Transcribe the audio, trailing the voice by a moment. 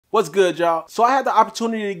What's good, y'all? So I had the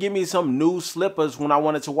opportunity to get me some new slippers when I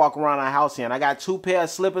wanted to walk around our house in. I got 2 pair of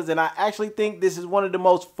slippers, and I actually think this is one of the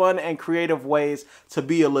most fun and creative ways to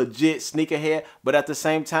be a legit sneakerhead, but at the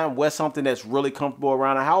same time wear something that's really comfortable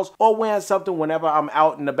around the house, or wearing something whenever I'm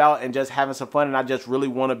out and about and just having some fun and I just really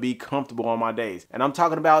want to be comfortable on my days. And I'm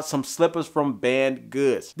talking about some slippers from Banned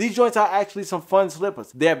Goods. These joints are actually some fun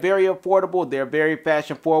slippers. They're very affordable, they're very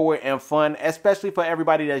fashion forward and fun, especially for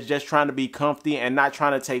everybody that's just trying to be comfy and not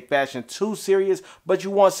trying to take fashion too serious, but you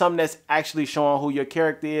want something that's actually showing who your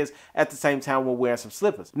character is at the same time when wearing some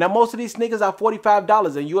slippers. Now, most of these sneakers are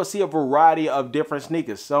 $45, and you'll see a variety of different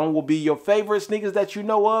sneakers. Some will be your favorite sneakers that you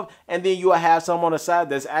know of, and then you'll have some on the side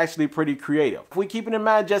that's actually pretty creative. If we keep it in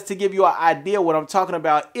mind, just to give you an idea what I'm talking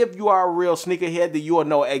about, if you are a real sneakerhead, then you will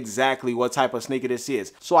know exactly what type of sneaker this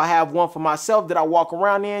is. So I have one for myself that I walk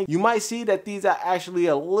around in. You might see that these are actually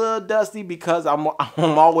a little dusty because I'm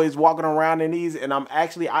always walking around in these, and I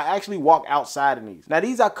actually walk outside in these. Now,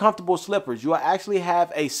 these are comfortable slippers. You will actually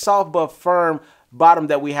have a soft but firm bottom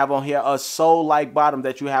that we have on here, a sole-like bottom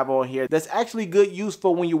that you have on here that's actually good use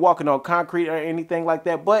for when you're walking on concrete or anything like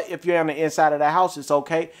that. But if you're on the inside of the house, it's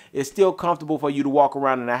okay. It's still comfortable for you to walk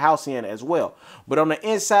around in the house in as well. But on the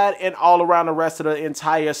inside and all around the rest of the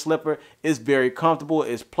entire slipper, it's very comfortable,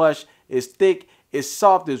 it's plush, it's thick, it's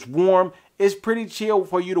soft, it's warm. It's pretty chill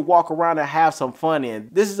for you to walk around and have some fun in.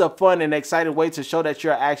 This is a fun and exciting way to show that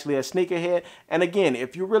you're actually a sneakerhead. And again,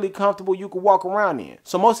 if you're really comfortable, you can walk around in.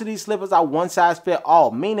 So most of these slippers are one size fit all,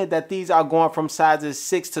 meaning that these are going from sizes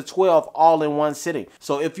 6 to 12 all in one sitting.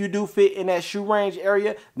 So if you do fit in that shoe range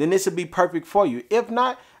area, then this would be perfect for you. If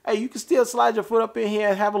not, hey, you can still slide your foot up in here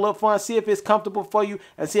and have a little fun, see if it's comfortable for you,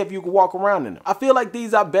 and see if you can walk around in them. I feel like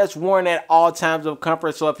these are best worn at all times of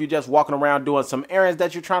comfort, so if you're just walking around doing some errands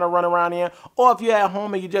that you're trying to run around in, or if you're at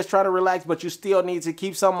home and you're just trying to relax but you still need to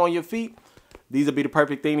keep something on your feet, these will be the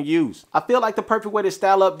perfect thing to use. I feel like the perfect way to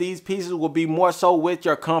style up these pieces will be more so with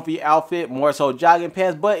your comfy outfit, more so jogging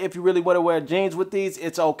pants, but if you really want to wear jeans with these,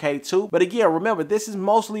 it's okay too. But again, remember, this is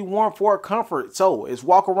mostly worn for comfort. So it's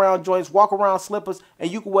walk around joints, walk around slippers, and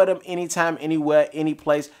you can wear them anytime, anywhere, any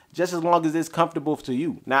place, just as long as it's comfortable to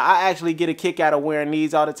you. Now, I actually get a kick out of wearing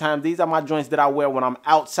these all the time. These are my joints that I wear when I'm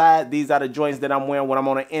outside. These are the joints that I'm wearing when I'm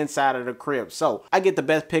on the inside of the crib. So I get the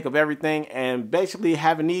best pick of everything, and basically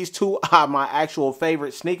having these two are my actual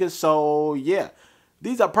favorite sneakers. So yeah,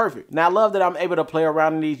 these are perfect. Now, I love that I'm able to play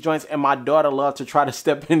around in these joints, and my daughter loves to try to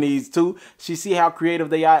step in these too. She see how creative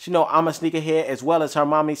they are. She know I'm a sneakerhead as well as her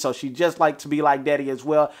mommy, so she just like to be like daddy as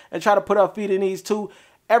well and try to put her feet in these too.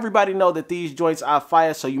 Everybody know that these joints are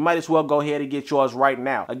fire, so you might as well go ahead and get yours right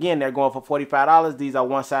now. Again, they're going for $45. These are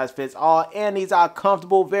one size fits all, and these are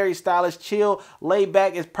comfortable, very stylish, chill, laid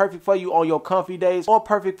back. It's perfect for you on your comfy days, or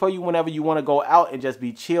perfect for you whenever you want to go out and just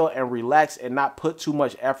be chill and relax and not put too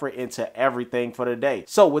much effort into everything for the day.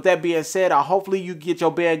 So with that being said, hopefully you get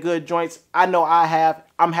your Banned Good joints. I know I have.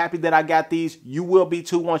 I'm happy that I got these. You will be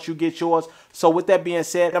too once you get yours. So with that being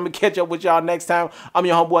said, I'm going to catch up with y'all next time. I'm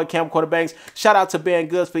your homeboy, Camcorder Banks. Shout out to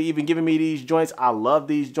Banned Goods for even giving me these joints. I love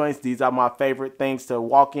these joints. These are my favorite things to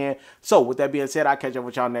walk in. So with that being said, I'll catch up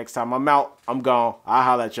with y'all next time. I'm out. I'm gone. I'll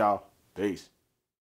holler at y'all. Peace.